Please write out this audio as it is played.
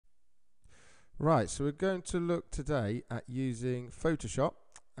Right, so we're going to look today at using Photoshop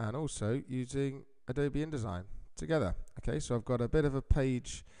and also using Adobe InDesign together. Okay, so I've got a bit of a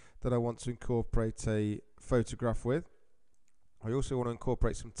page that I want to incorporate a photograph with. I also want to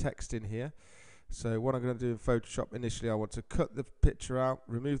incorporate some text in here. So what I'm going to do in Photoshop initially, I want to cut the picture out,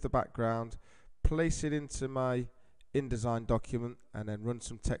 remove the background, place it into my InDesign document, and then run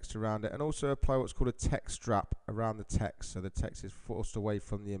some text around it, and also apply what's called a text strap around the text so the text is forced away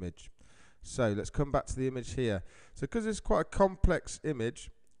from the image. So let's come back to the image here. So because it's quite a complex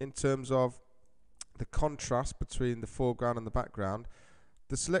image in terms of the contrast between the foreground and the background,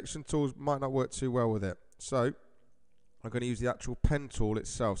 the selection tools might not work too well with it. So I'm going to use the actual pen tool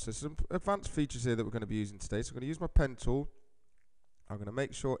itself. So there's some advanced features here that we're going to be using today. So I'm going to use my pen tool. I'm going to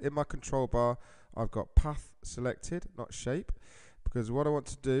make sure in my control bar I've got path selected, not shape, because what I want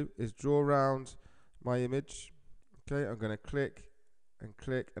to do is draw around my image. Okay, I'm going to click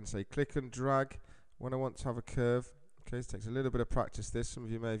and say click and drag when I want to have a curve. Okay, it takes a little bit of practice this. Some of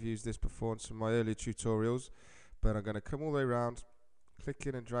you may have used this before in some of my earlier tutorials, but I'm going to come all the way around, click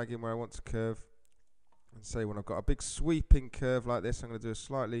in and drag in where I want to curve, and say when I've got a big sweeping curve like this, I'm going to do a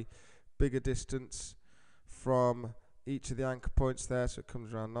slightly bigger distance from each of the anchor points there, so it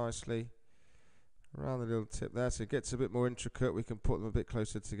comes around nicely around the little tip there, so it gets a bit more intricate. We can put them a bit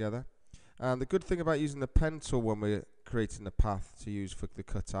closer together. And the good thing about using the pen tool when we're creating the path to use for the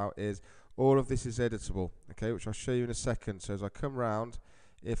cutout is all of this is editable, okay, which I'll show you in a second. So as I come round,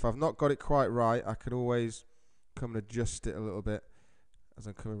 if I've not got it quite right, I can always come and adjust it a little bit as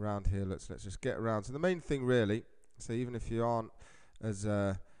I'm coming around here. Let's just get around. So the main thing really, so even if you aren't as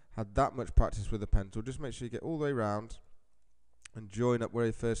had that much practice with the pen tool, just make sure you get all the way around and join up where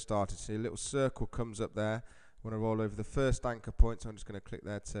you first started. See a little circle comes up there when I roll over the first anchor point, so I'm just going to click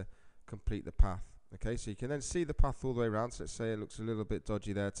there to complete the path. Okay, so you can then see the path all the way around. So let's say it looks a little bit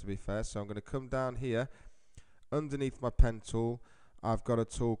dodgy there, to be fair. So I'm going to come down here underneath my pen tool. I've got a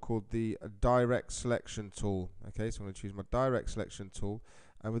tool called the direct selection tool. Okay, so I'm going to choose my direct selection tool,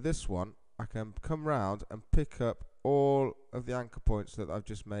 and with this one I can come round and pick up all of the anchor points that I've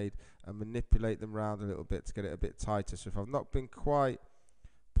just made and manipulate them around a little bit to get it a bit tighter. So if I've not been quite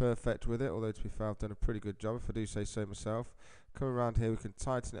perfect with it, although to be fair I've done a pretty good job if I do say so myself, come around here, we can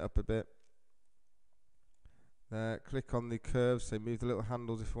tighten it up a bit. There, click on the curves, so move the little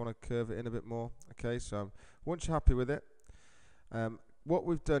handles if you want to curve it in a bit more. Okay, so once you're happy with it, what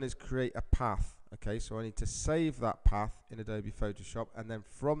we've done is create a path. Okay, so I need to save that path in Adobe Photoshop, and then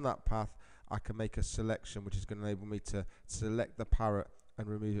from that path I can make a selection which is going to enable me to select the parrot and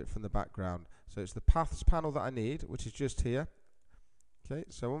remove it from the background. So it's the paths panel that I need, which is just here. Okay,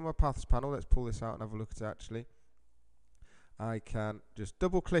 so on my paths panel, let's pull this out and have a look at it actually. I can just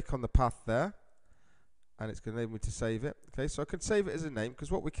double click on the path there, and it's going to enable me to save it. Okay, so I can save it as a name,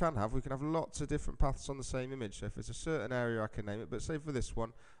 because what we can have lots of different paths on the same image. So if it's a certain area I can name it, but say for this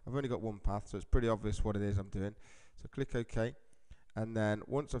one I've only got one path, so it's pretty obvious what it is I'm doing. So click OK, and then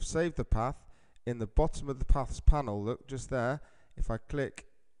once I've saved the path, in the bottom of the paths panel, look just there, if I click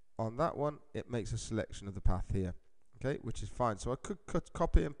on that one, it makes a selection of the path here. Okay, which is fine. So I could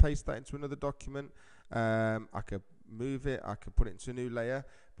copy and paste that into another document. I could move it, I could put it into a new layer,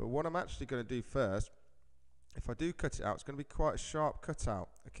 but what I'm actually going to do first, if I do cut it out, it's going to be quite a sharp cutout.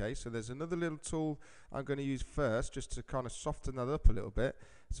 Okay, so there's another little tool I'm going to use first just to kind of soften that up a little bit.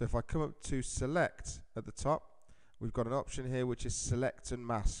 So if I come up to select at the top, we've got an option here which is select and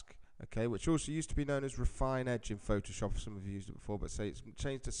mask. Okay, which also used to be known as refine edge in Photoshop. Some of you used it before, but say it's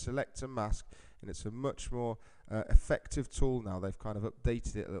changed to select and mask, and it's a much more effective tool now. They've kind of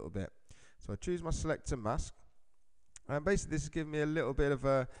updated it a little bit. So I choose my select and mask, and basically this is giving me a little bit of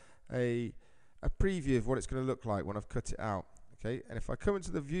a preview of what it's going to look like when I've cut it out. Okay, and if I come into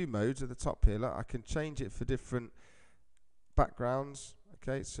the view modes at the top here, look, I can change it for different backgrounds.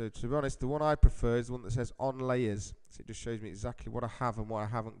 Okay, so to be honest, the one I prefer is the one that says on layers. So it just shows me exactly what I have and what I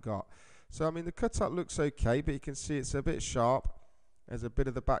haven't got. So I mean the cutout looks okay, but you can see it's a bit sharp. There's a bit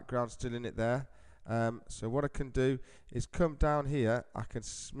of the background still in it there. So what I can do is come down here, I can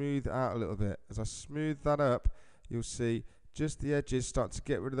smooth it out a little bit. As I smooth that up, you'll see just the edges start to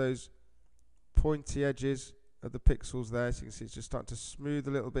get rid of those pointy edges of the pixels there. So you can see it's just starting to smooth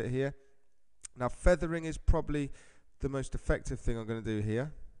a little bit here. Now feathering is probably the most effective thing I'm going to do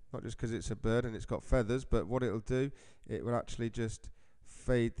here, not just because it's a bird and it's got feathers, but what it'll do, it will actually just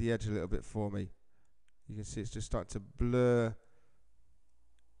fade the edge a little bit for me. You can see it's just starting to blur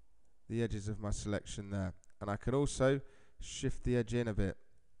the edges of my selection there, and I can also shift the edge in a bit.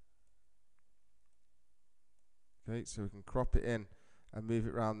 Okay, so we can crop it in and move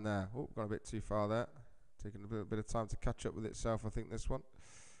it around there. Oh, gone a bit too far there, taking a little bit of time to catch up with itself, I think, this one.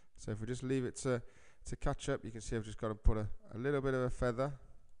 So if we just leave it to catch up, you can see I've just got to put a little bit of a feather,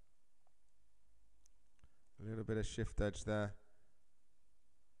 a little bit of shift edge there.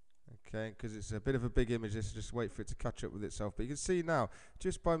 Okay, because it's a bit of a big image, just wait for it to catch up with itself. But you can see now,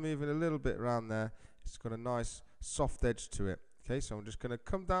 just by moving a little bit around there, it's got a nice soft edge to it. Okay, so I'm just going to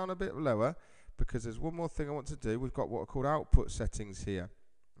come down a bit lower, because there's one more thing I want to do. We've got what are called output settings here.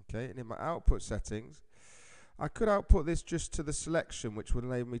 Okay, and in my output settings, I could output this just to the selection, which would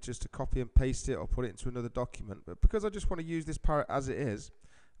enable me just to copy and paste it or put it into another document. But because I just want to use this parrot as it is,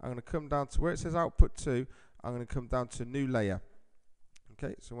 I'm going to come down to where it says output to, I'm going to come down to new layer.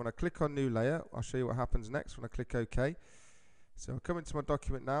 Okay, so when I click on new layer, I'll show you what happens next when I click OK. So I'll come into my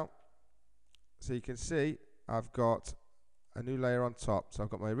document now. So you can see I've got a new layer on top. So I've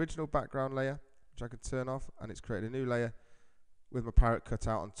got my original background layer, which I can turn off, and it's created a new layer with my parrot cut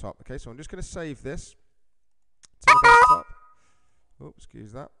out on top. Okay, so I'm just going to save this to my desktop. Oops,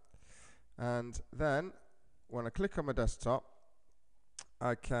 excuse that. And then when I click on my desktop,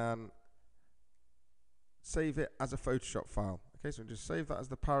 I can save it as a Photoshop file. Okay, so I'll just save that as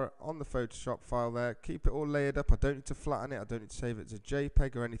the parrot on the Photoshop file there. Keep it all layered up. I don't need to flatten it. I don't need to save it as a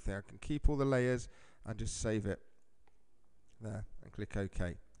JPEG or anything. I can keep all the layers and just save it there and click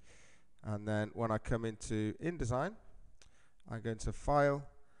OK. And then when I come into InDesign, I go into File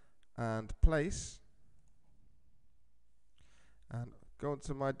and Place, and go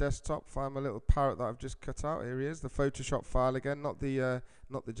onto my desktop, find my little parrot that I've just cut out. Here he is, the Photoshop file again, not the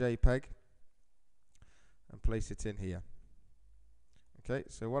JPEG, and place it in here. Okay,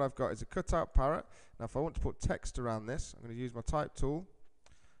 so what I've got is a cutout parrot. Now if I want to put text around this, I'm going to use my type tool,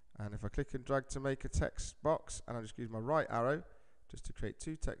 and if I click and drag to make a text box, and I'll just use my right arrow just to create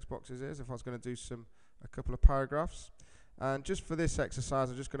two text boxes here, so if I was going to do a couple of paragraphs. And just for this exercise,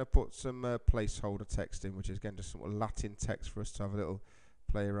 I'm just going to put some placeholder text in, which is again just some Latin text for us to have a little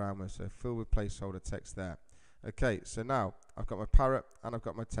play around with, so fill with placeholder text there. Okay, so now I've got my parrot and I've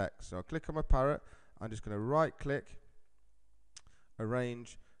got my text. So I'll click on my parrot, I'm just going to right click,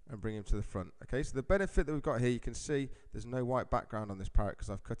 arrange, and bring him to the front. Okay, so the benefit that we've got here, you can see there's no white background on this parrot because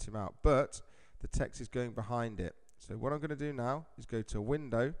I've cut him out, but the text is going behind it. So what I'm going to do now is go to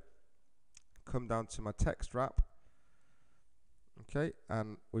Window, come down to my text wrap. Okay,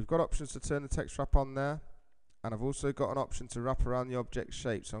 and we've got options to turn the text wrap on there, and I've also got an option to wrap around the object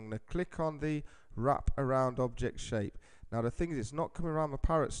shape. So I'm going to click on the wrap around object shape. Now the thing is, it's not coming around my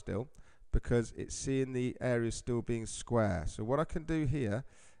parrot still because it's seeing the area still being square. So what I can do here,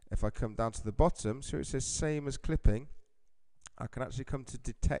 if I come down to the bottom, so it says same as clipping, I can actually come to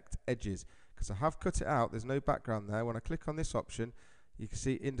detect edges because I have cut it out. There's no background there. When I click on this option, you can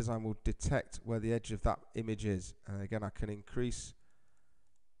see InDesign will detect where the edge of that image is, and again I can increase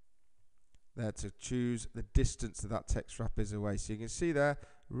there to choose the distance that text wrap is away. So you can see there,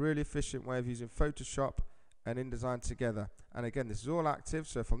 really efficient way of using Photoshop and InDesign together. And again, this is all active,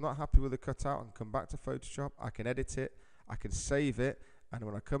 so if I'm not happy with the cutout, I can come back to Photoshop, I can edit it, I can save it, and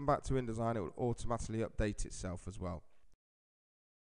when I come back to InDesign, it will automatically update itself as well.